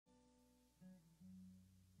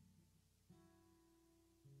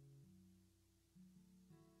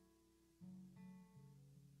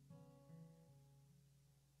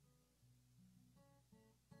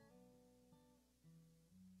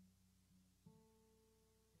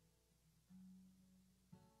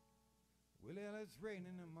Well, yeah, it's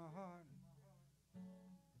raining in my heart.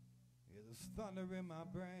 Yeah, there's thunder in my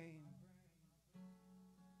brain.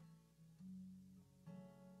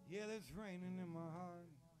 Yeah, there's raining in my heart.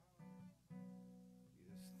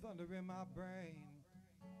 Yeah, there's thunder in my brain.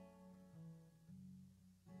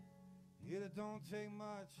 Yeah, it don't take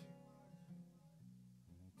much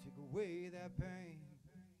to take away that pain.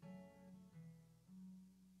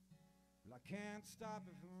 Well, I can't stop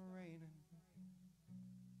it from raining.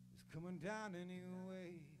 It's coming down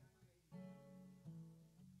anyway.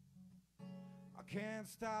 I can't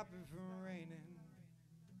stop it from raining.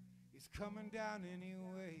 It's coming down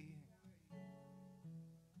anyway.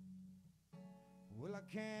 Well, I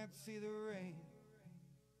can't see the rain,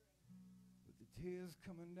 but the tears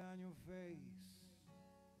coming down your face.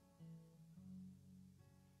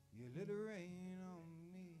 You let it rain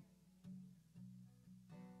on me.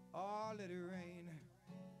 Oh, let it rain.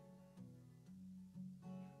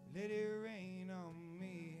 Let it rain on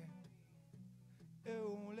me.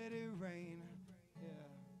 Oh, let it rain. Yeah.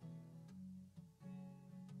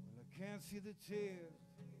 Well, I can't see the tears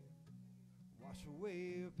wash away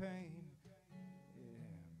your pain. Yeah.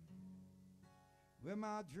 When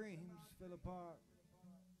my dreams fell apart,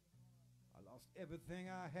 I lost everything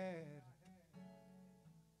I had.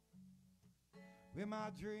 When my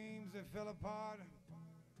dreams they fell apart,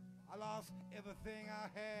 I lost everything I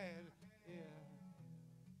had. Yeah.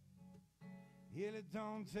 Yeah, it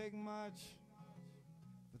don't take much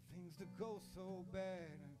for things to go so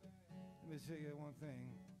bad. Let me tell you one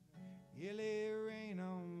thing. Yeah, let it rain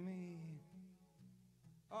on me.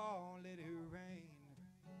 Oh, let it rain.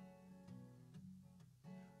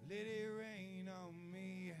 Let it rain on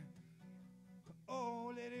me.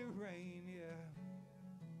 Oh, let it rain, yeah.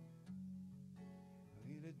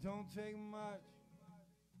 Yeah, it don't take much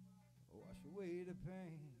to wash away the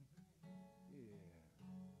pain.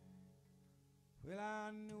 Well, I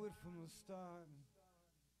knew it from the start.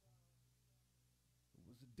 It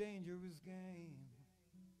was a dangerous game.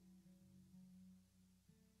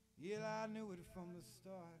 Yeah, I knew it from the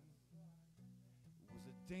start. It was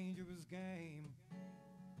a dangerous game.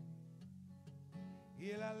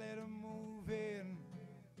 Yeah, I let her move in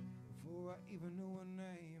before I even knew her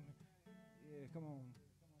name. Yeah, come on.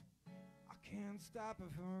 I can't stop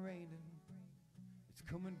it from raining. It's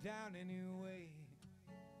coming down anyway.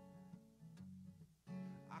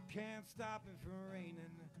 I can't stop it from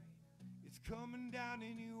raining. It's coming down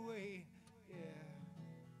anyway. Yeah.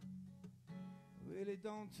 Well, it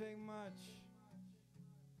don't take much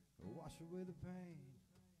to wash away the pain.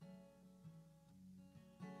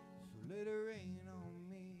 So let it rain on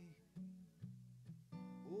me.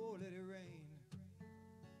 Oh, let it rain.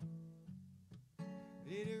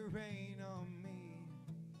 Let it rain on me.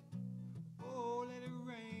 Oh, let it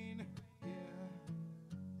rain. Yeah.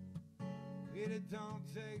 It don't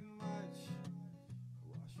take much to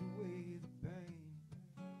wash away the pain.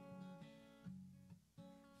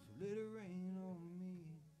 So let it rain on me.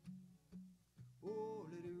 Oh,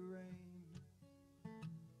 let it rain.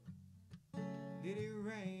 Let it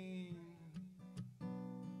rain.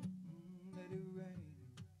 Let it rain.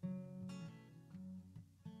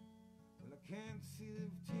 Well, I can't see the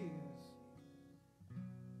tears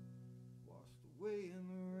washed away in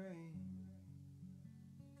the rain.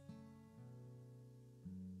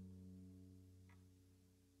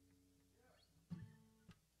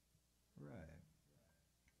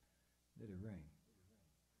 Let it rain.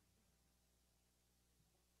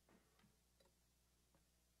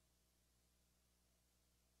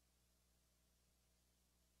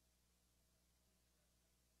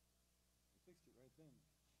 You fixed it right then.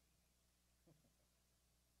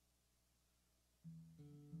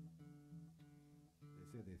 They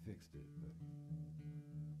said they fixed it, but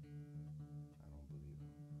I don't believe them.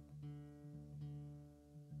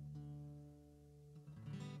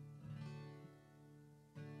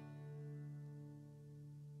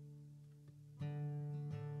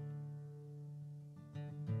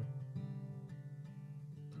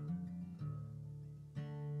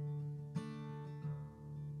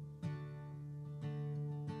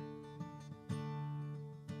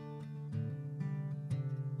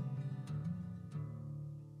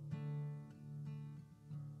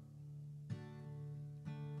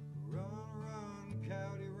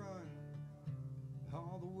 Coyote, run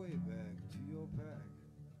all the way back to your pack.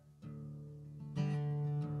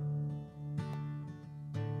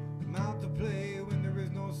 Come out to play when there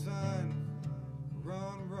is no sun.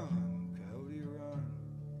 Run, run, coyote, run.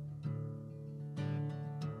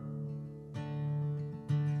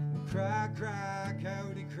 Cry, cry,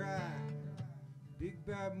 coyote, cry. Big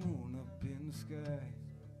bad moon up in the sky.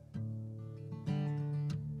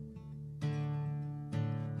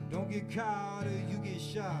 get caught or you get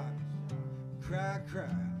shot. Cry, cry,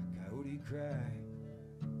 coyote cry.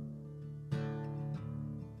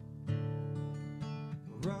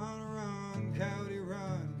 Run, run, coyote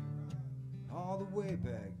run, all the way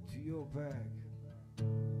back to your pack.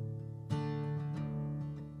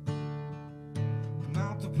 Come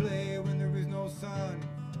out to play when there is no sun.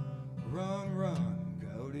 Run, run,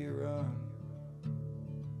 coyote run.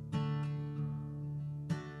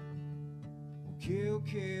 Kill,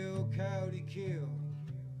 kill, coyote kill.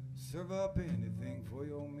 Serve up anything for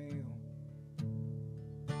your meal.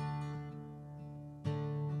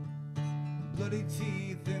 Bloody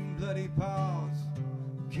teeth and bloody paws.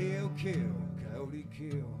 Kill, kill, coyote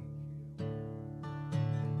kill.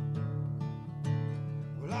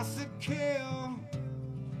 Well, I said kill,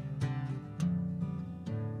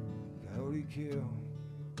 coyote kill.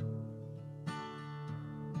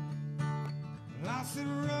 Well, I said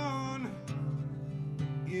run,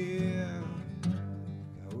 yeah,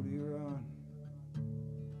 coyote run.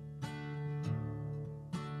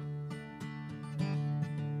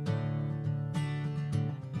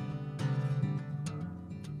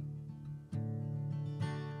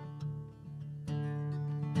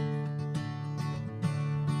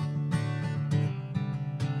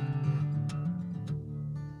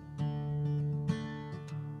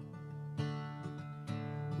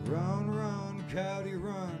 Run, run, coyote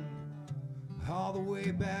run, all the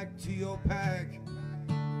way back to your pack.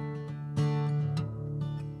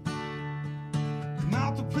 Come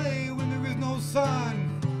out to play when there is no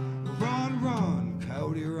sun. Run, run,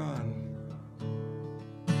 coyote run.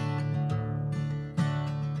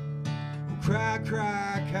 Cry,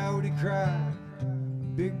 cry, coyote cry.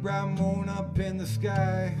 Big bright moon up in the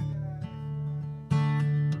sky.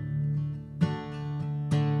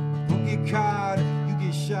 Don't get caught, you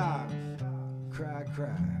get shot. Cry,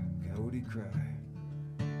 cry, coyote cry.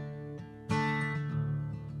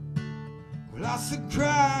 Well, I said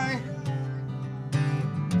cry,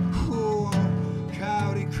 oh,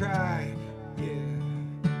 coyote cry, yeah.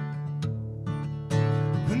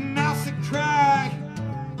 And I said cry,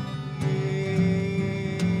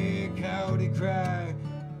 yeah, coyote cry.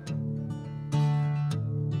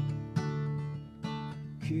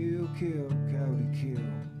 Kill, kill, coyote kill.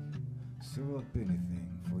 Serve up anything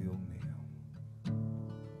for your meal.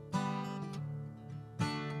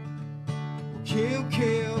 Kill,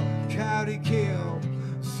 kill, coyote kill.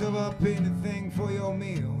 Serve up anything for your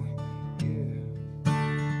meal. Yeah.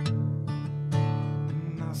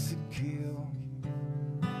 I said kill,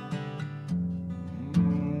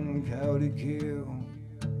 coyote kill.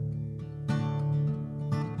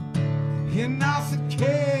 And I said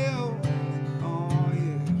kill, oh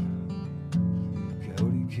yeah,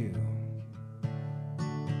 coyote kill.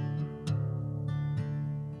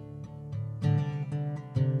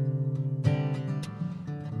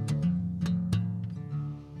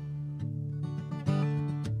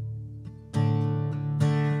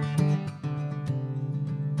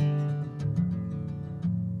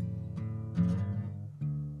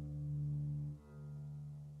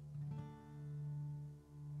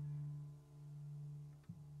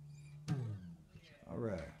 All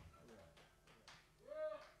right.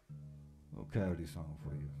 Little coyote song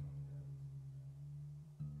for you.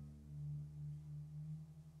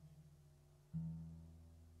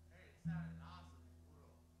 Hey, it sounded awesome, Burro.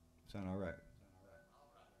 Sound all right?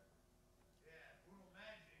 Yeah, Burro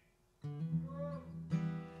magic.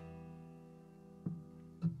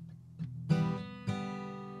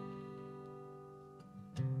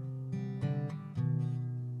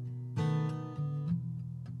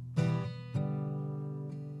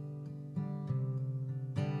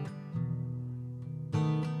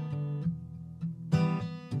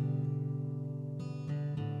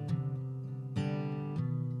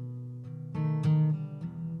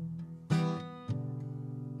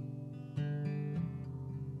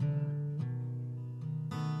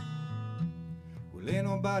 Well, ain't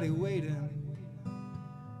nobody waiting.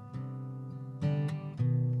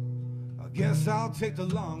 I guess I'll take the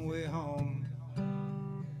long way home.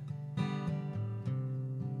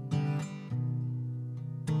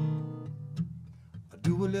 I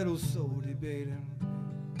do a little soul debating.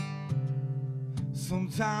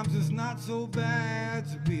 Sometimes it's not so bad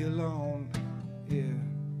to be alone. Yeah.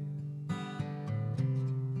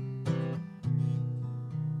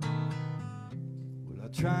 Well, I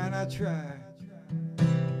try and I try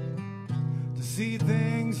to see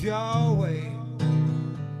things your way.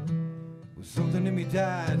 Well, something in me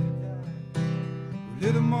died a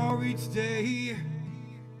little more each day.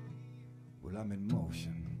 Well, I'm in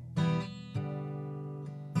motion.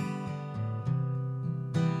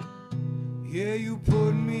 Yeah, you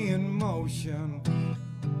put me in motion.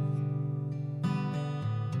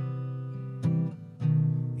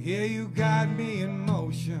 Yeah, you got me in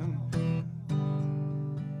motion.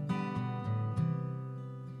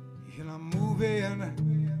 And I'm moving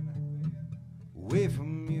away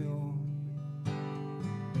from you.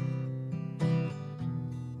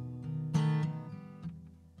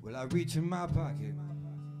 Well, I reach in my pocket.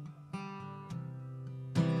 I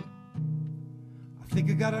think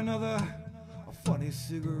I got a funny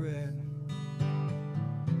cigarette.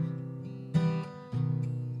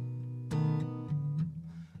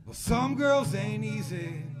 Well, some girls ain't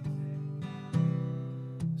easy.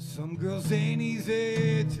 Some girls ain't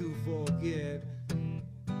easy to forget.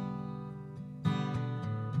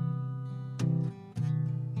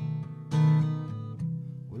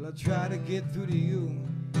 Well, I try to get through to you.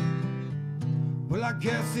 Well, I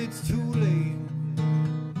guess it's too late.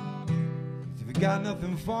 If you got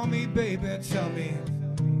nothing for me, baby, tell me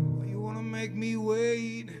why you wanna make me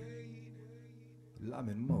wait. Well, I'm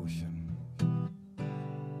in motion.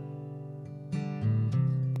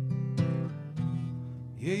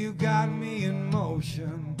 Yeah, you got me in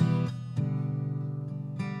motion.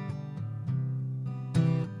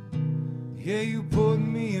 Yeah, you put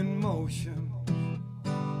me in motion.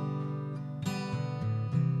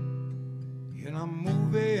 And I'm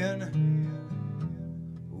moving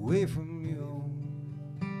away from you.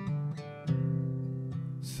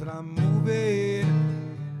 Said I'm moving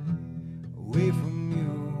away from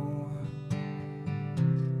you.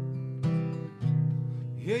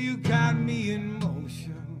 Yeah, you got me in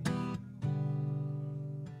motion.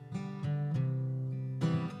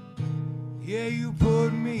 Yeah, you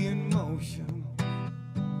put me in motion.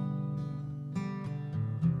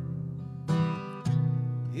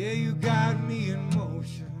 Yeah, you got me in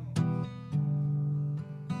motion.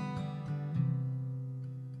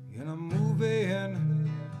 And I'm moving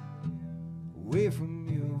away from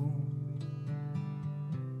you.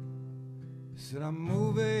 Said I'm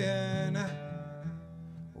moving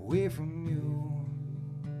away from you.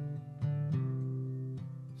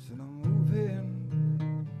 Said I'm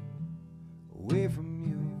moving away from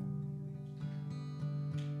you.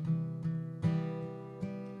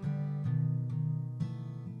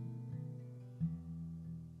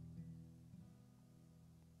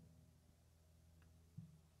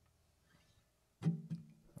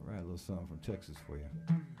 All right, a little something from Texas for you.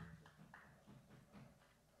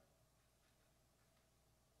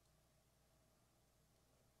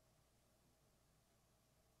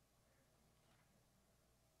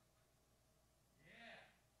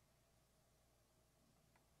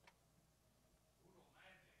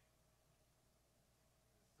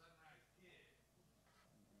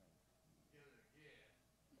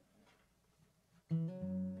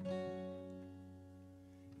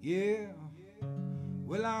 Yeah,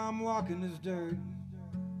 well, I'm walking this dirt,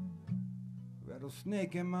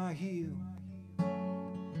 rattlesnake in my heel.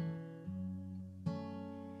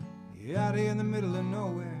 Yeah, out here in the middle of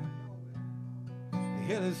nowhere, the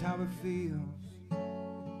hell is how it feels.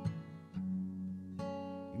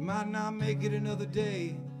 You might not make it another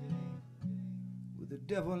day where the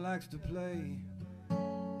devil likes to play.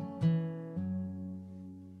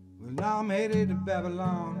 Well, now I'm headed to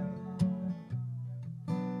Babylon,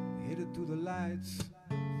 through the lights.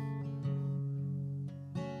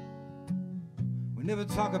 We never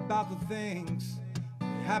talk about the things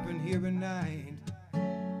that happen here at night.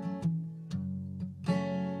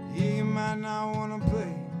 Yeah, you might not wanna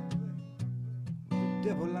play what the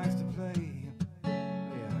devil likes to play.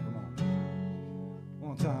 Yeah, come on.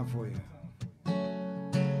 One time for you.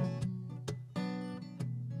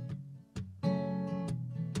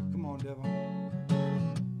 Come on, devil.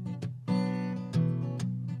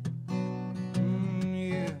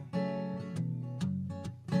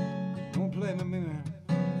 Play with me, man.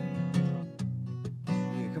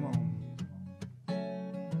 Yeah, come on.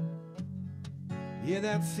 Yeah,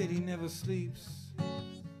 that city never sleeps.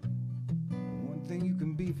 One thing you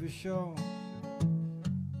can be for sure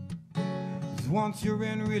is once you're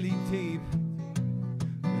in really deep,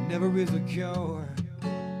 there never is a cure.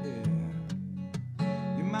 Yeah.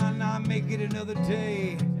 You might not make it another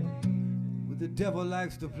day where the devil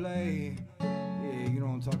likes to play. Yeah, you know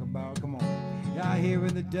what I'm talking about. Come on. You're out here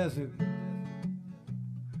in the desert,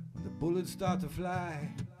 bullets start to fly.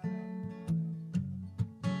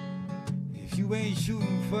 If you ain't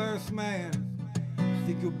shooting first, man, I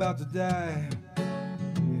think you're about to die.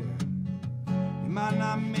 Yeah. You might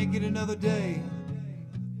not make it another day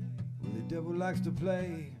where the devil likes to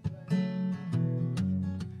play.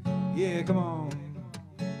 Yeah, come on.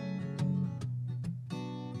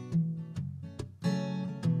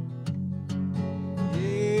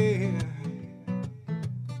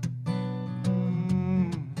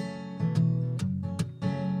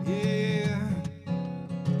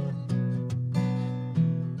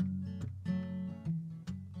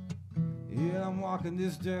 I'm walking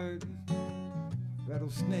this dirt,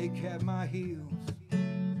 rattlesnake at my heels.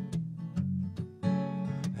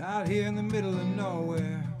 Out here in the middle of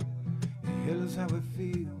nowhere, hell is how it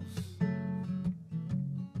feels.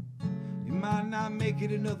 You might not make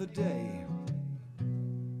it another day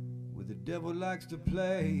where the devil likes to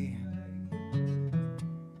play.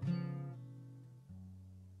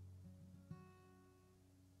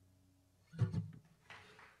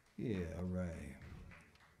 Yeah, all right.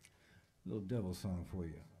 Little devil song for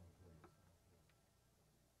you.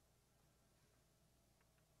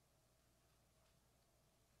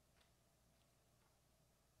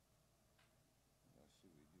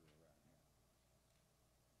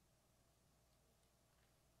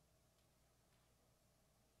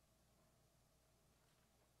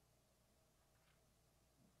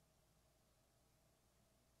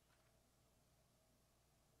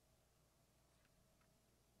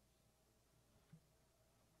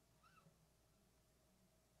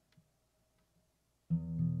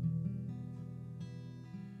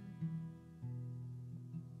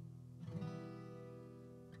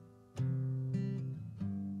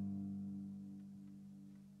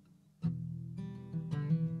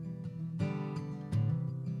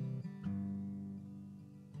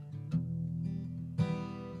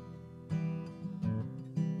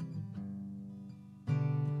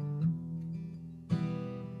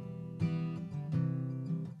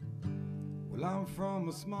 Well, I'm from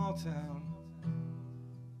a small town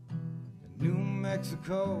in New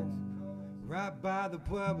Mexico, right by the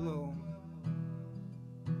Pueblo,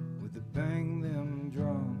 with the bang them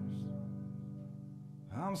drums.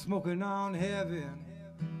 I'm smoking on heaven,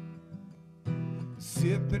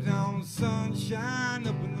 sipping on sunshine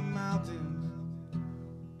up in the mountains,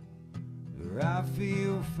 where I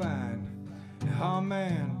feel fine. Oh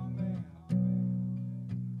man,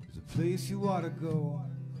 there's a place you ought to go.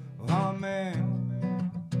 Oh man,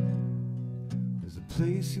 there's a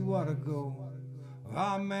place you ought to go.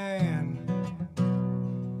 Oh man,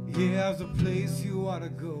 yeah, there's a place you ought to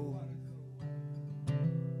go.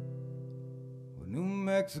 Well, New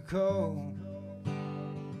Mexico.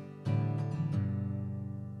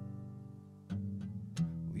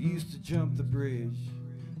 We used to jump the bridge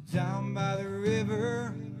down by the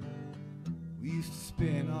river. We used to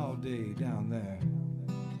spend all day down there.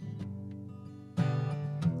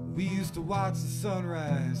 We used to watch the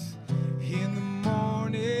sunrise in the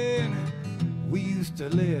morning. We used to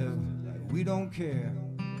live like we don't care.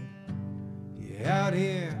 Yeah, out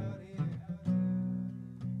here,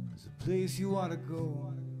 there's a place you ought to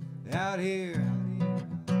go. Out here,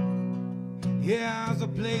 yeah, there's a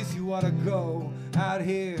place you ought to go. Out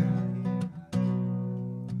here,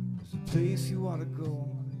 there's a place you ought to go.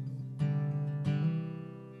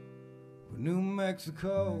 For New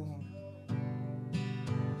Mexico.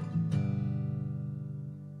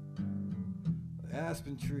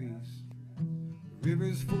 Aspen trees,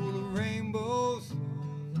 rivers full of rainbows,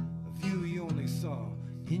 a view you only saw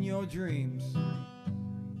in your dreams.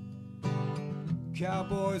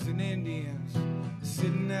 Cowboys and Indians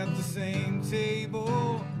sitting at the same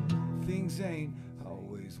table. Things ain't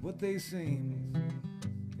always what they seem.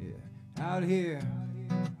 Yeah, out here,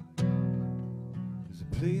 there's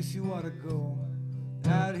a place you ought to go.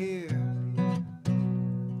 Out here,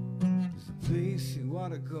 there's a place you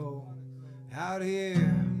ought to go. Out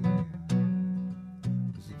here,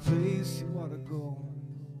 there's a place you ought to go.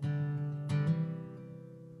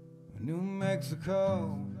 New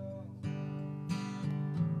Mexico.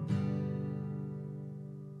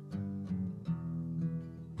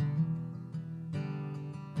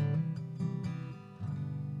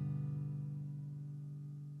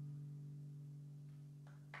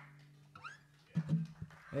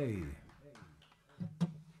 Hey.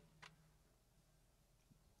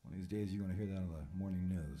 One of these days you're going to hear that on the morning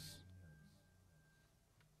news.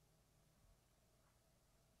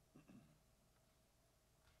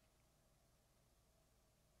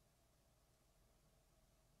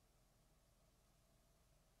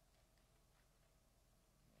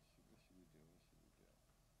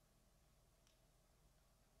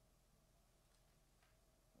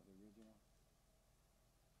 Original?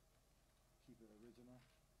 Keep it original?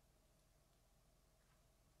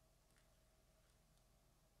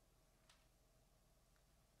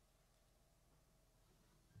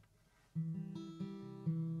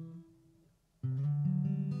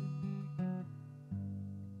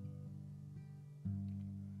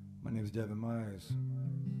 My name is Devin Myers.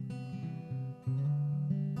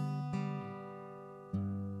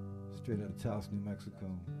 Straight out of Taos, New Mexico,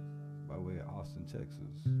 by way of Austin,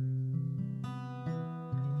 Texas.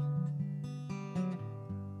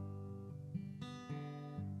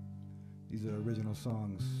 These These are original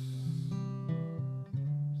songs.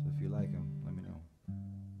 So if you like them, let me know.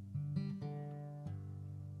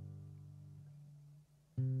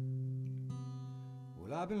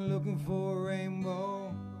 Well, I've been looking for a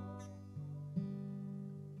rainbow.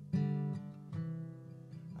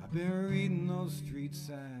 I've been reading those street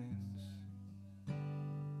signs.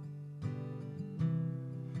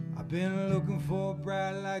 I've been looking for a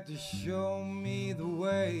bright light to show me the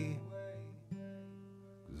way.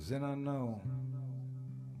 'Cause then I know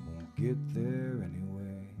I won't get there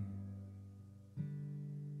anyway.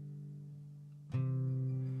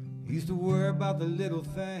 Used to worry about the little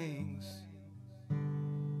things.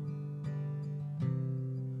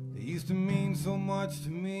 They used to mean so much to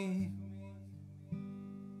me.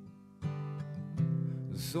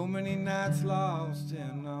 There's so many nights lost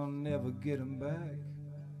and I'll never get them back.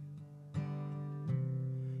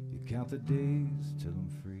 You count the days till I'm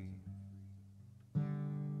free.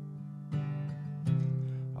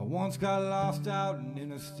 I once got lost out in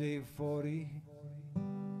Interstate 40.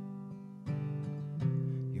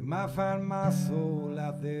 You might find my soul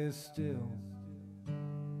out there still.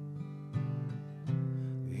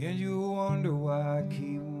 And you wonder why I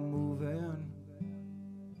keep moving.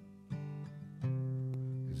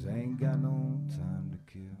 'Cause I ain't got no time to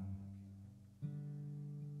kill.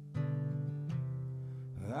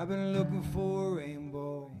 I've been looking for a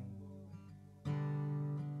rainbow.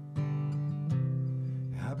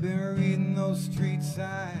 I've been reading those street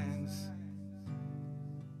signs.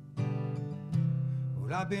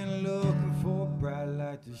 Well, I've been looking for a bright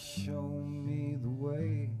light to show me the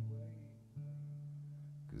way.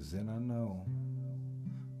 'Cause then I know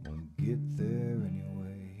I won't get there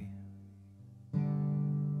anyway.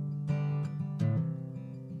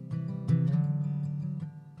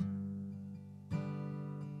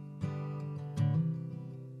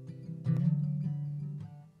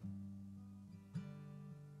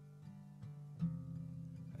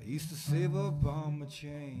 I used to save up all my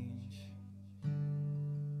change,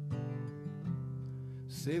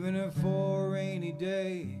 saving it for a rainy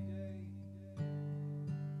day.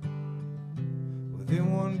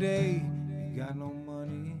 Then one day you got no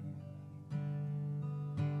money,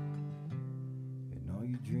 and all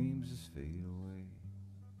your dreams just fade away.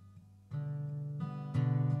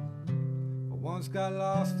 I once got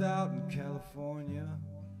lost out in California.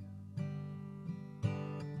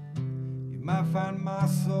 You might find my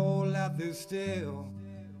soul out there still.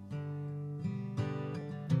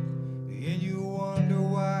 And you wonder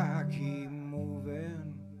why I keep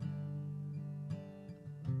moving.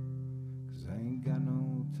 'Cause I ain't got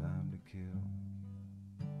no time to kill.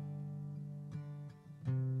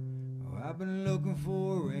 Oh, I've been looking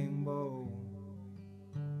for a rainbow,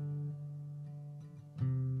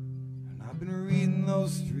 and I've been reading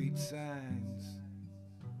those street signs.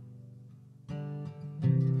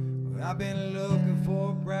 Oh, I've been looking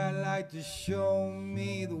for a bright light to show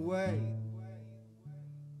me the way.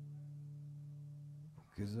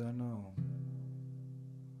 'Cause I know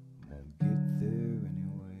I won't get there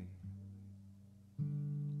anyway.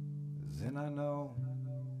 'Cause then I know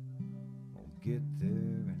I won't get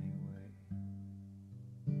there anyway.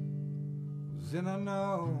 'Cause then I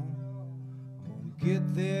know I won't get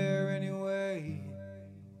there anyway.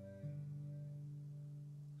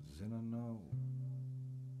 'Cause then I know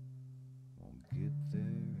I won't get there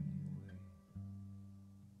anyway.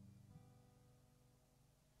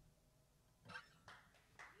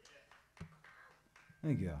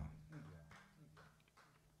 Thank you.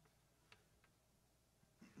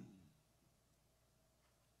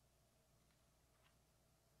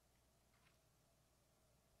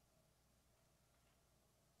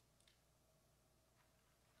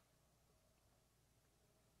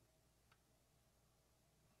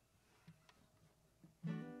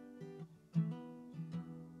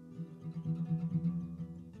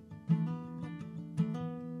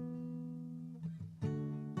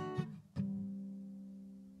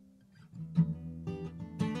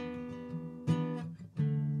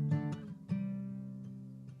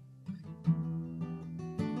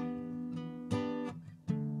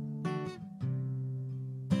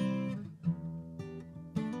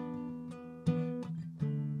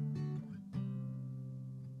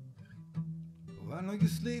 I know you're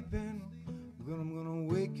sleeping, but I'm gonna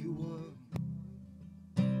wake you up.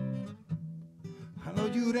 I know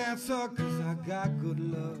you'd answer 'cause I got good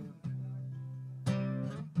luck.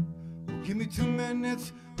 Well, give me 2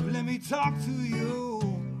 minutes, let me talk to you.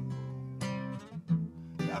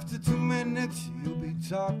 After 2 minutes, you'll be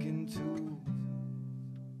talking to.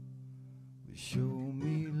 But show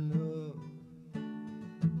me love.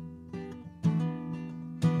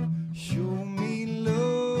 Show me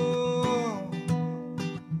love.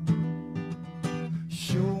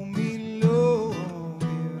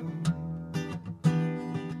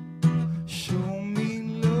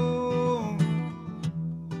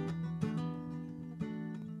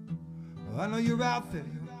 I know you're out there,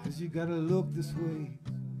 'cause you gotta look this way.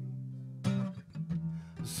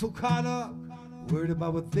 So caught up, worried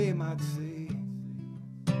about what they might say.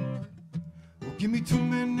 Well, give me 2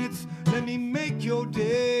 minutes, let me make your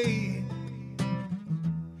day.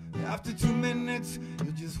 After 2 minutes,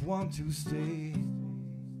 you'll just want to stay.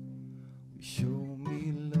 Show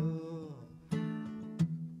me love.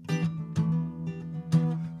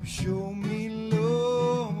 Show me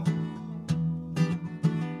love.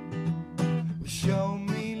 Show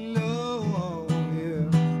me love, yeah.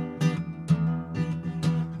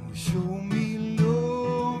 Show me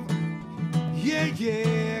love. Yeah,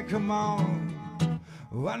 yeah, come on.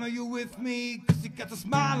 Oh, I know you're with me, 'cause you got a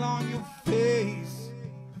smile on your face.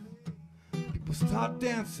 People start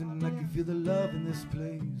dancing, I can feel the love in this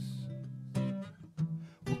place.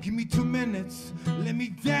 Well, give me 2 minutes, let me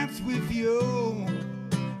dance with you.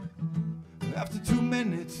 After 2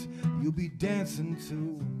 minutes, you'll be dancing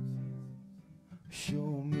too.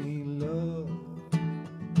 Show me love.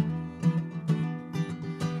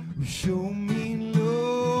 Show me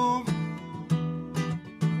love.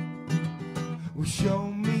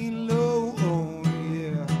 Show me love, oh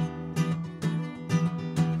yeah.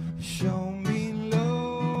 Show me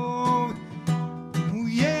love, oh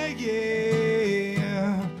yeah,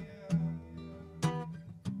 yeah.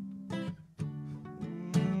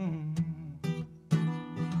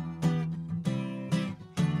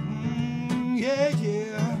 Yeah,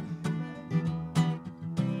 yeah.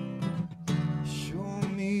 Show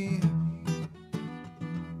me.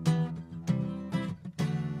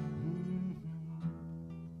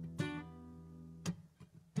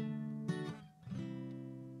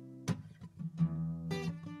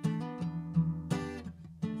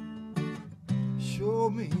 Show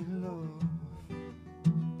me love.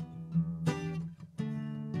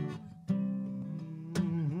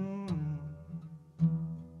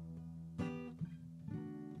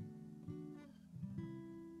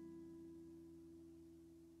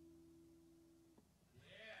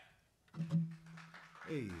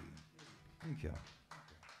 Hey, thank you.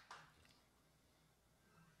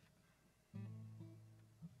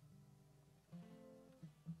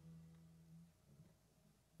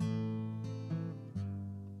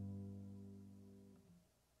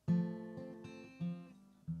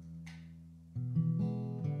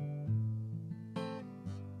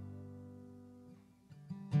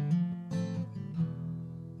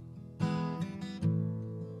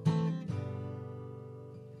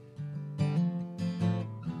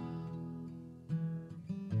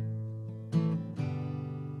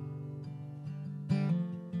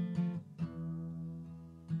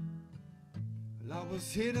 I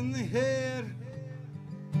was hit in the head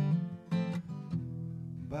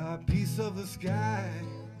by a piece of the sky.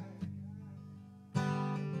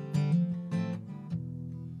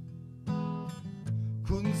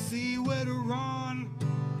 Couldn't see where to run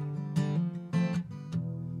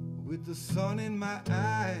with the sun in my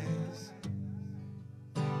eyes.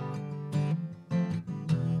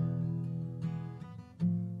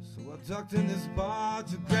 So I ducked in this bar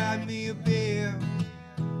to grab me a beer.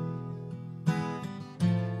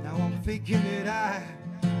 Thinking that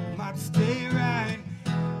I might stay right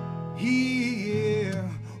here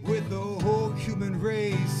with the whole human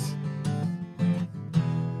race.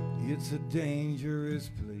 It's a dangerous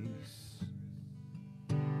place.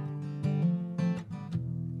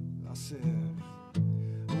 I said,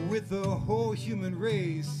 with the whole human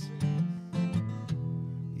race,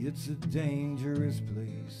 it's a dangerous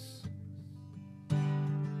place.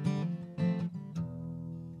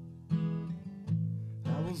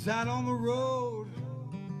 Out on the road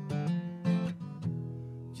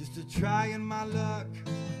just to try my luck.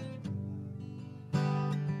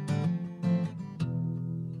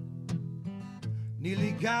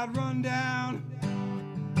 Nearly got run down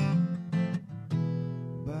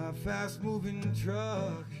by a fast-moving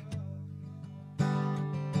truck. I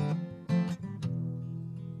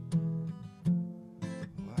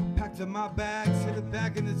packed up my bags, headed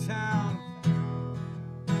back into town.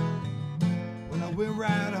 I went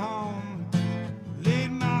right home,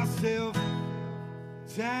 laid myself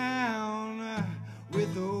down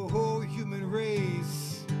with the whole human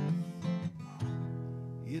race.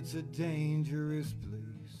 It's a dangerous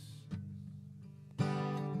place.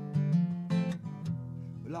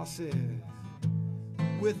 Well, I said,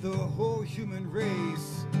 with the whole human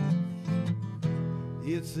race,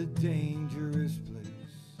 it's a dangerous place.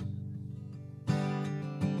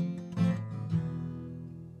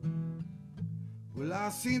 Well,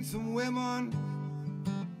 I've seen some women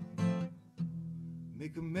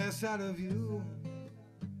make a mess out of you.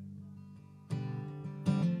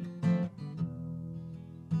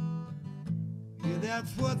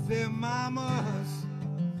 That's what their mamas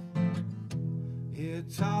here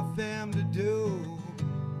taught them to do.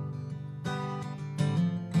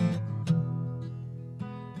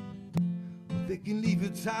 They can leave you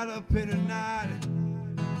tied up in a knot,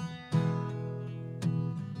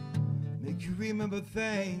 make you remember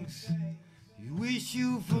things you wish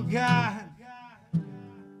you forgot.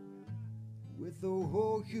 With the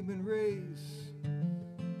whole human race,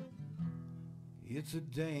 it's a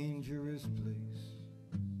dangerous place.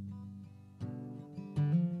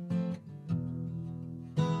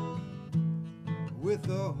 With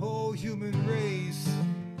the whole human race,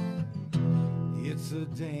 it's a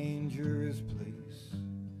dangerous place.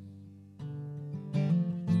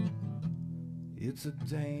 It's a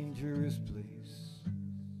dangerous place.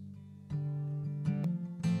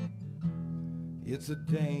 It's a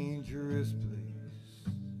dangerous place.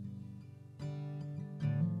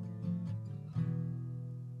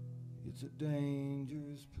 It's a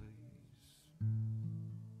dangerous place.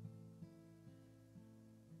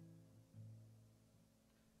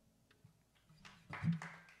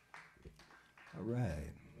 All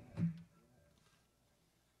right.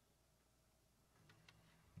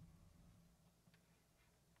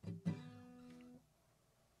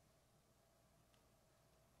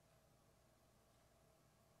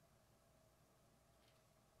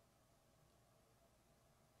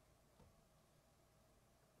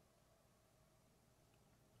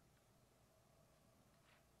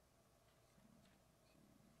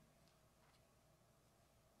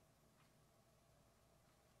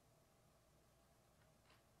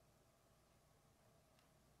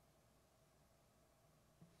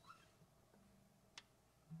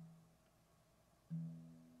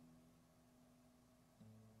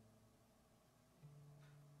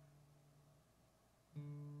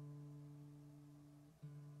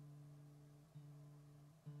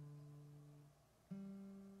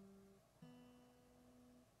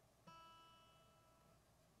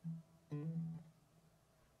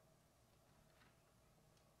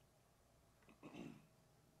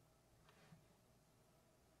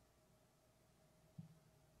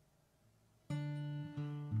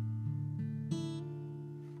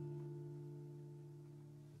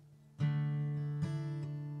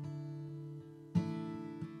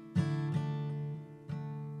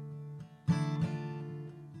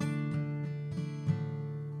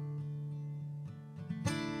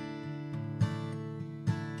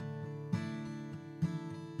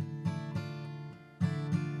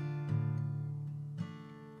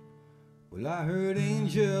 Well, I heard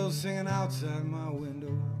angels singing outside my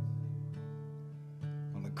window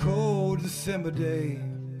on a cold December day.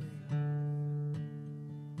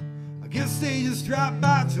 I guess they just dropped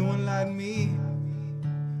by to enlighten me.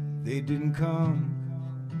 They didn't come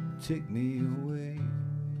take me away.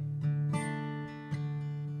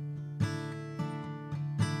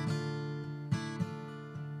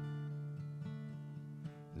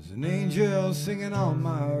 There's an angel singing on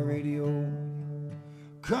my radio,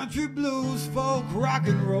 country blues, folk, rock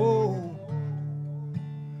and roll.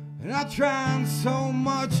 And I'm trying so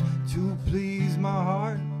much to please my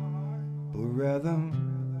heart, but rather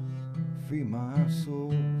free my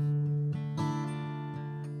soul.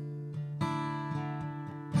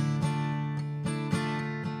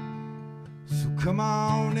 So come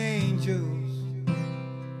on, angels,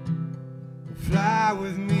 fly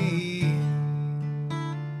with me.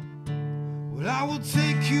 Well, I will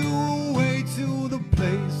take you away to the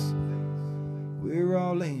place where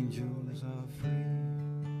all angels are free.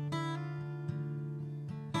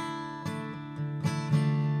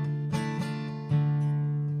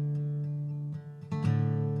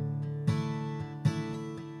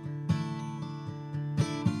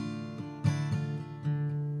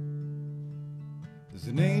 There's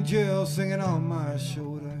an angel singing on my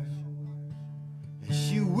shoulder, and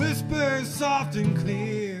she whispers soft and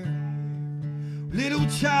clear, little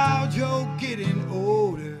child, you're getting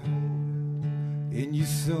older, and you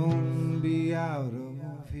soon be out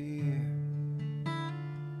of here.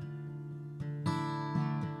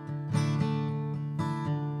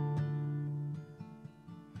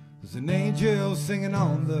 There's an angel singing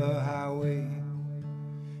on the highway,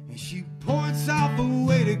 and she points out the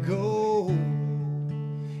way to go,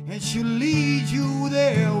 and she'll lead you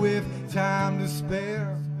there with time to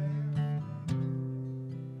spare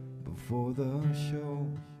before the show.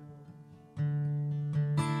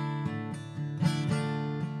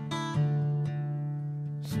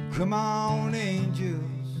 So come on,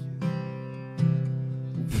 angels,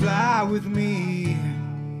 fly with me.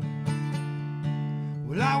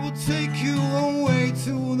 Well, I will take you away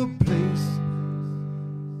to the place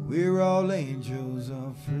where all angels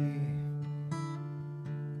are free.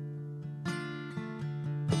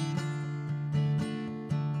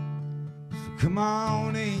 Come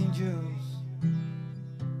on, angels,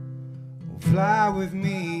 oh, fly with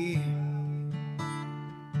me.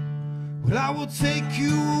 Well, I will take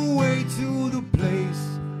you away to the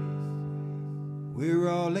place where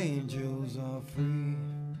all angels are free.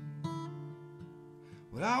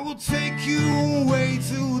 Well, I will take you away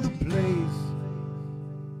to the place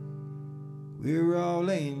where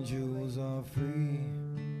all angels are free.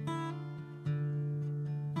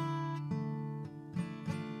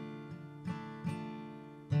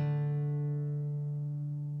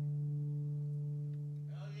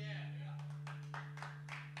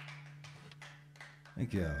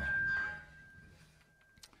 Thank you. A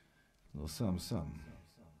little something, something.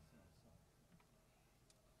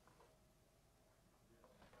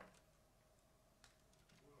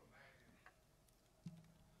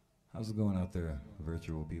 How's it going out there,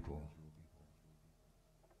 virtual people?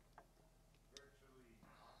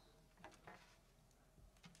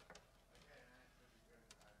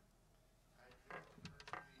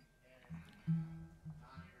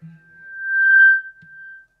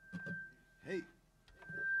 Hey.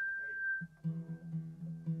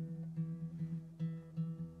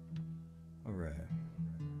 All right.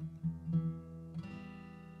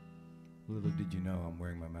 Little did you know I'm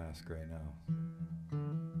wearing my mask right now.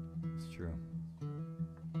 It's true.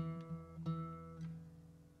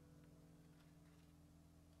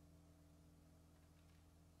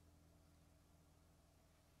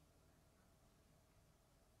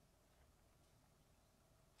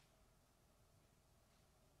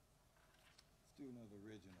 Let's do another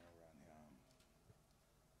original around here.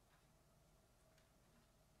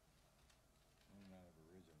 Running out of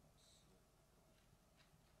originals.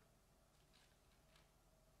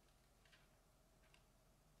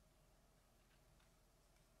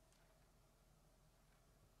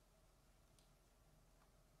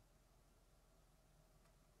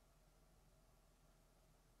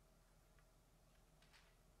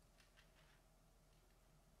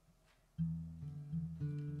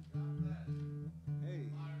 Hey.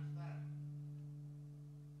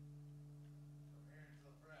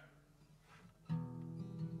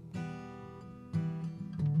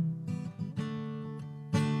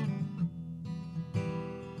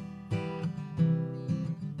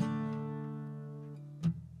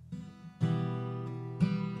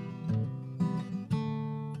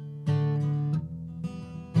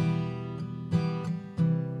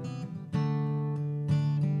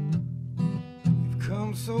 We've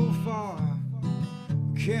come so far,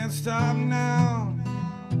 we can't stop now.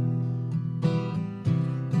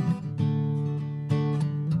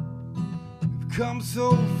 We've come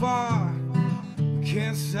so far, we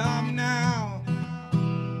can't stop now.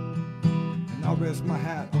 And I'll rest my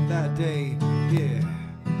hat on that day, yeah.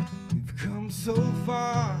 We've come so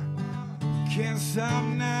far, we can't stop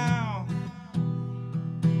now.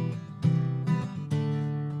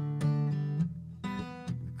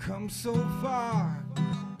 We've come so far,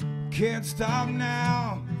 can't stop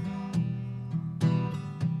now.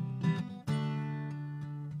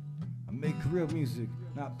 I make real music,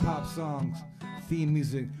 not pop songs. Theme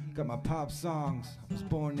music, got my pop songs. I was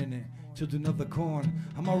born in it, children of the corn.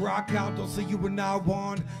 I'm a rock out, don't say you were not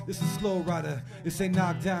warned. This is slow rider, this ain't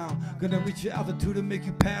knocked down. Gonna reach your altitude and make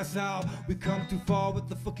you pass out. We come too far, what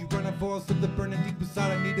the fuck you running for? Something burning deep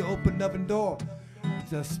inside, I need to open oven door.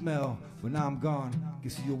 It's that smell when I'm gone.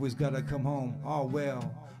 Guess you always gotta come home. Oh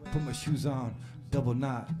well, put my shoes on, double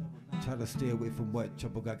knot. Try to stay away from what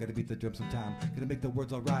trouble got. Gotta beat the drum sometime. Gotta make the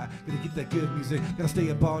words alright. Gotta keep that good music. Gotta stay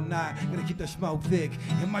up all night. Gotta keep that smoke thick.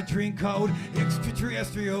 In my drink code,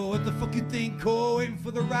 extraterrestrial. What the fuck you think, Cole? Waiting for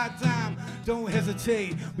the right time. Don't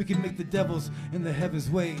hesitate. We can make the devils in the heavens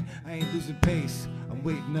wait. I ain't losing pace. I'm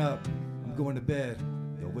waiting up. I'm going to bed.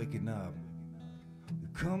 They're waking up.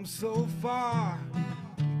 We've come so far.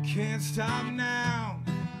 We can't stop now.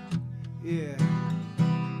 Yeah.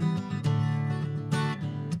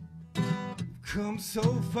 Come so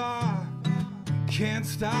far, can't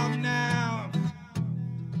stop now.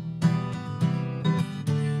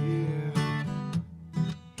 Yeah.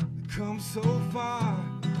 Come so far,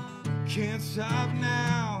 can't stop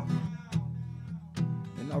now.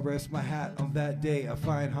 And I'll rest my hat on that day I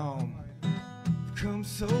find home. Come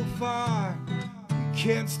so far,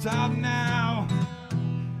 can't stop now.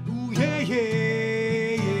 Ooh, yeah, yeah,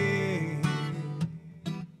 yeah.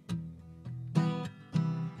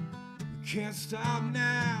 Can't stop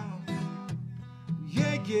now.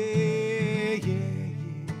 Yeah, yeah, yeah,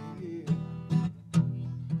 yeah.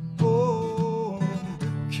 Oh,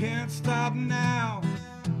 can't stop now.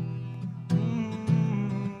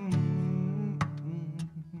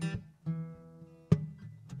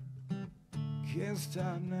 Can't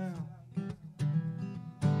stop now.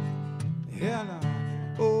 Yeah, now.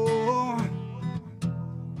 Oh,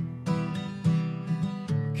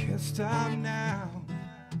 can't stop now.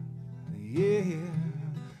 Yeah.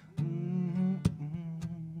 Ooh,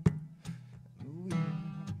 yeah.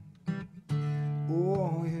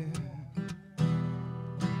 Oh, yeah.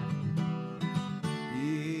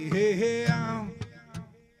 Yeah.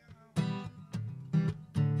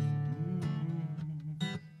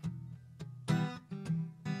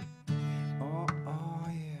 Oh, oh,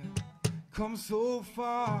 yeah. Come so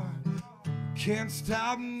far, can't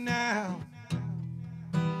stop now.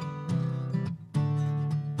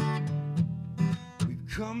 We've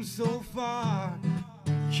come so far,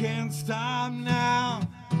 can't stop now.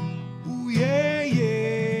 Ooh, yeah,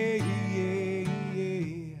 yeah, yeah, yeah.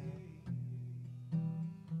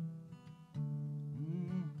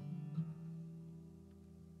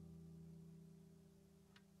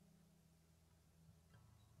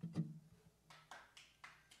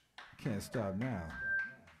 Can't stop now.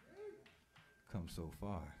 Come so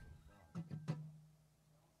far.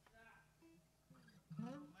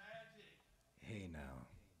 Hey now.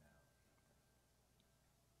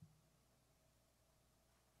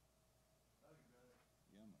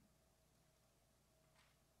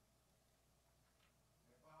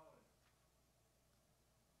 If I was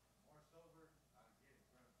more sober, I'd get in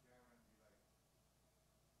front of the camera and be like,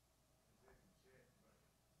 position shit, but I'm not.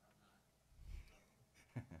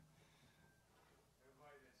 So,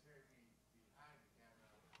 everybody that's heard me behind the camera,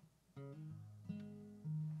 like I'm doing 50 years.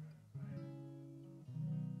 Let me explain.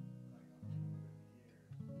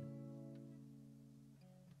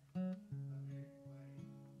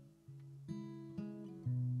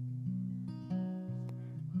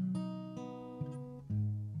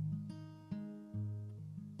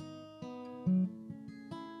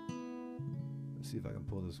 Let's see if I can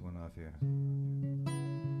pull this one off here.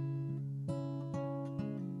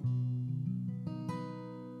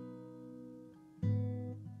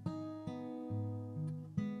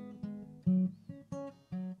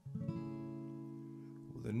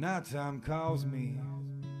 Well, the nighttime calls me,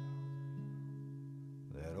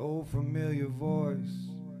 that old familiar voice.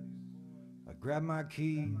 I grab my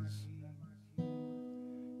keys,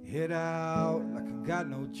 head out like I got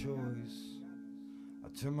no choice. I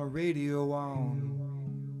turn my radio on,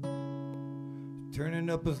 turn it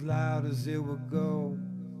up as loud as it would go,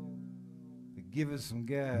 to give it some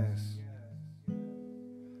gas.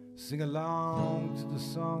 Sing along to the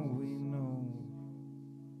song we know.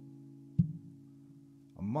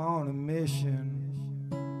 I'm on a mission,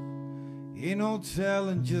 ain't no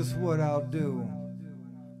telling just what I'll do.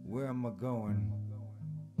 Where am I going?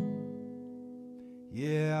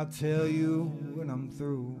 Yeah, I'll tell you when I'm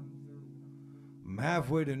through. I'm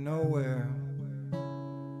halfway to nowhere.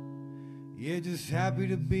 Yeah, just happy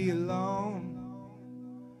to be alone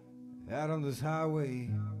out on this highway.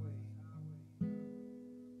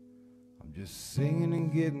 I'm just singing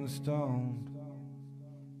and getting stoned.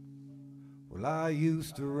 Well, I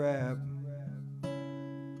used to rap,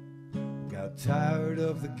 got tired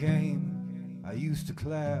of the game. I used to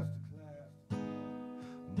clap,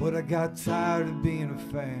 but I got tired of being a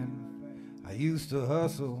fan. I used to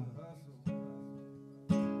hustle,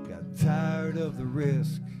 got tired of the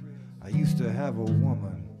risk. I used to have a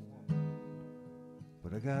woman,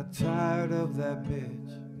 but I got tired of that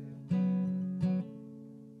bitch.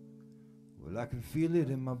 Well, I can feel it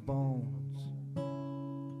in my bones.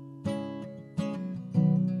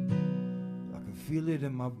 I can feel it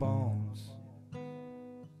in my bones.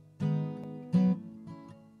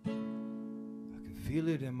 Feel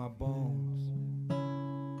it in my bones.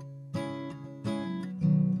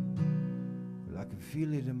 Well, I can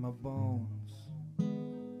feel it in my bones.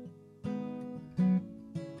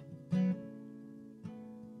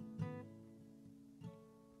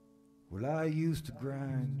 Well, I used to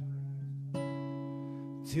grind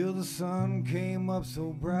till the sun came up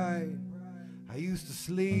so bright. I used to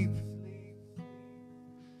sleep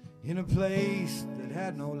in a place that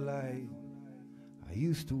had no light. I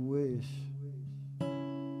used to wish,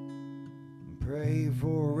 pray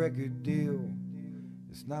for a record deal.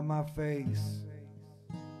 It's not my face,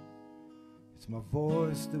 it's my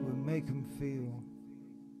voice that would make him feel.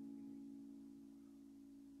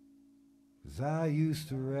 'Cause I used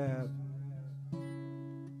to rap,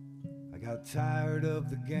 I got tired of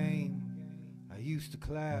the game. I used to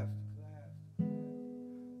clap,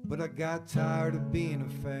 but I got tired of being a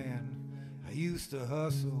fan. I used to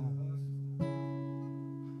hustle,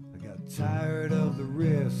 I got tired of the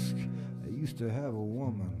risk. I used to have a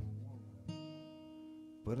woman,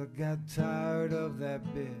 but I got tired of that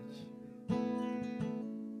bitch.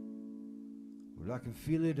 Well, I can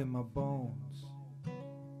feel it in my bones.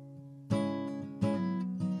 I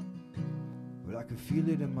I can feel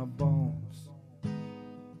it in my bones.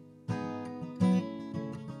 I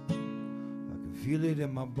can feel it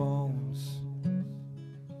in my bones.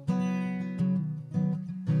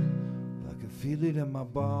 I can feel it in my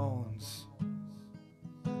bones.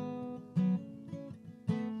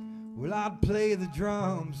 Well, I'd play the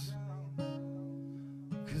drums,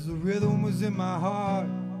 'cause the rhythm was in my heart.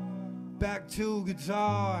 Back to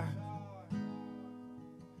guitar,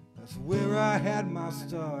 that's where I had my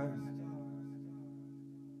start.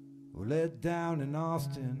 Let down in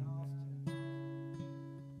Austin,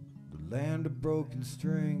 the land of broken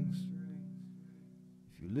strings.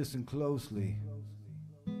 If you listen closely,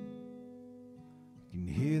 you can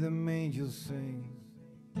hear them angels sing.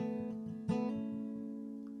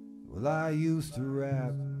 Well, I used to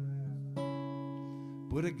rap,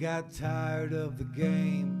 but I got tired of the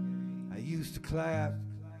game. I used to clap,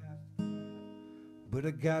 but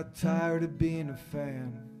I got tired of being a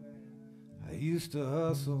fan. I used to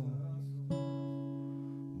hustle,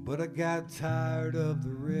 but I got tired of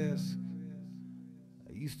the risk.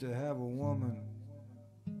 I used to have a woman,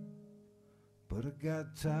 but I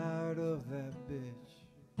got tired of that bitch.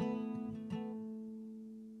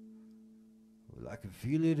 Well, I can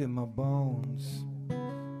feel it in my bones.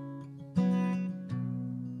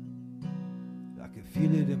 I can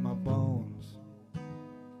feel it in my bones.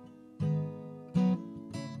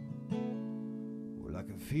 Well, I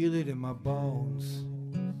can feel it in my bones.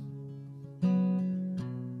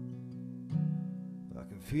 I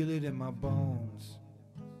can feel it in my bones.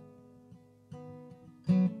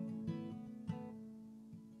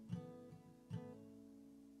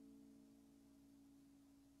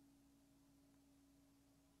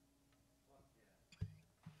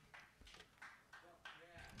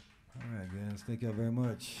 All right, guys, thank y'all very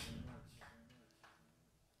much.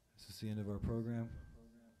 This is the end of our program.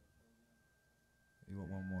 You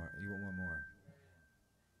want one more? You want one more?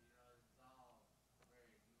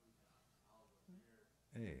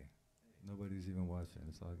 Hey, nobody's even watching.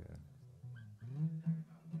 It's all good.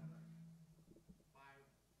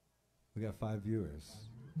 We got 5 viewers.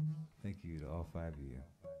 Thank you to all 5 of you.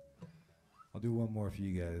 I'll do one more for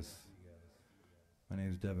you guys. My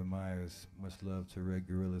name is Devin Myers. Much love to Red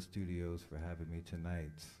Gorilla Studios for having me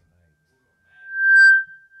tonight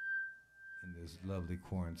in this lovely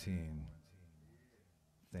quarantine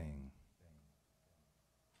thing.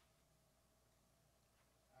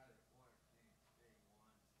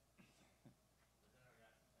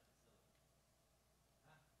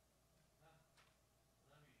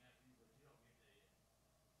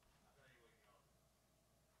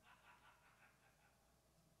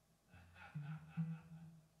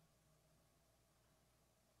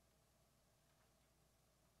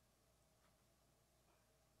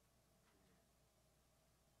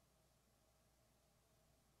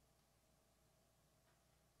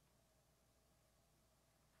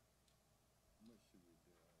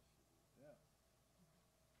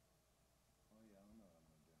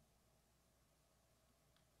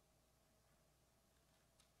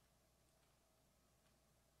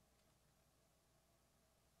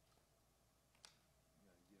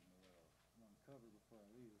 Cover before I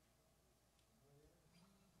leave.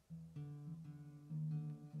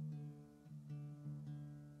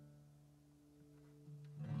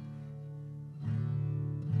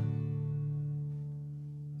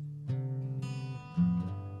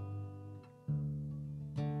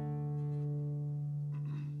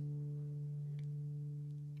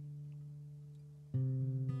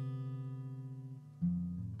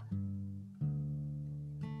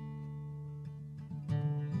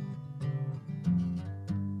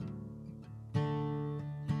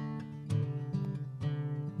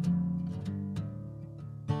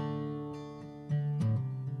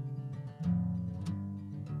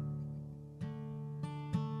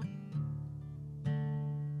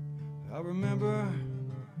 I remember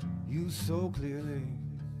you so clearly,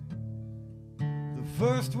 the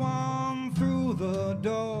first one through the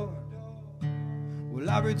door. Well,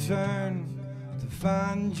 I returned to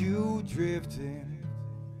find you drifting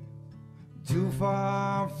too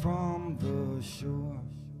far from the shore.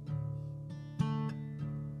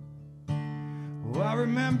 Oh, I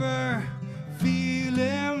remember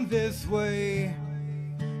feeling this way.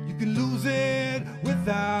 You can lose it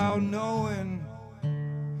without knowing.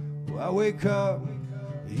 I wake up,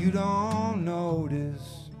 you don't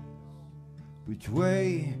notice which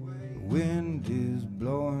way the wind is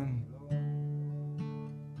blowing.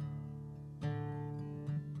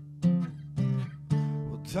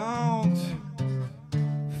 Well, don't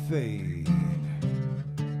fade.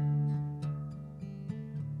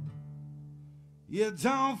 Yeah,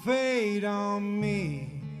 don't fade on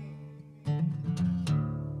me.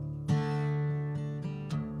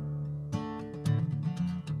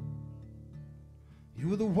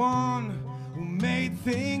 were the one who made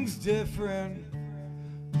things different.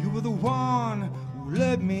 You were the one who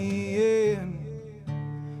let me in.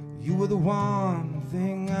 You were the one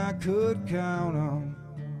thing I could count on.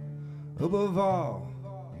 Above all,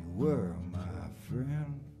 you were my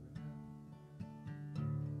friend.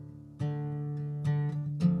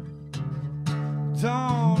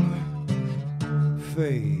 Don't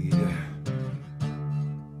fade.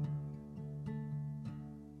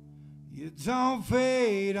 You don't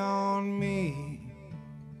fade on me.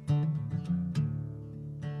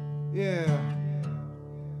 Yeah.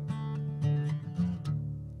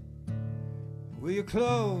 Well, your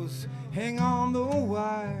clothes hang on the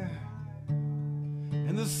wire,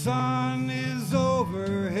 and the sun is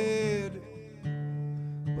overhead.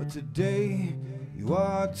 But today you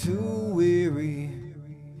are too weary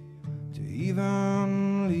to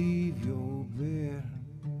even leave your bed.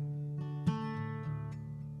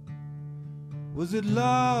 Was it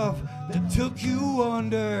love that took you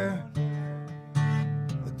under?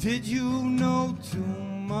 Or did you know too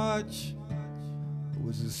much? Or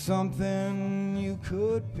was it something you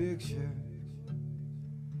could picture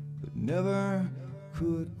but never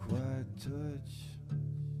could quite touch?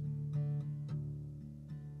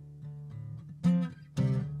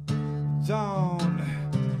 Don't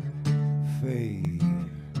fade.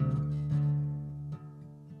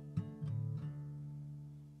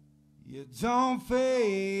 You don't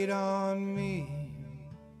fade on me.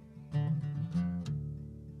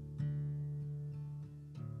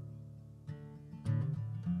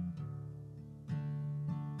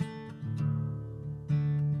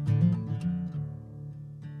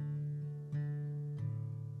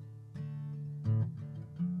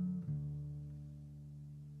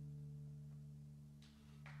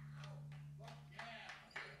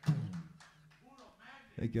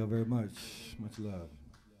 Thank y'all very much. Much love.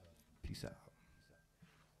 Peace out.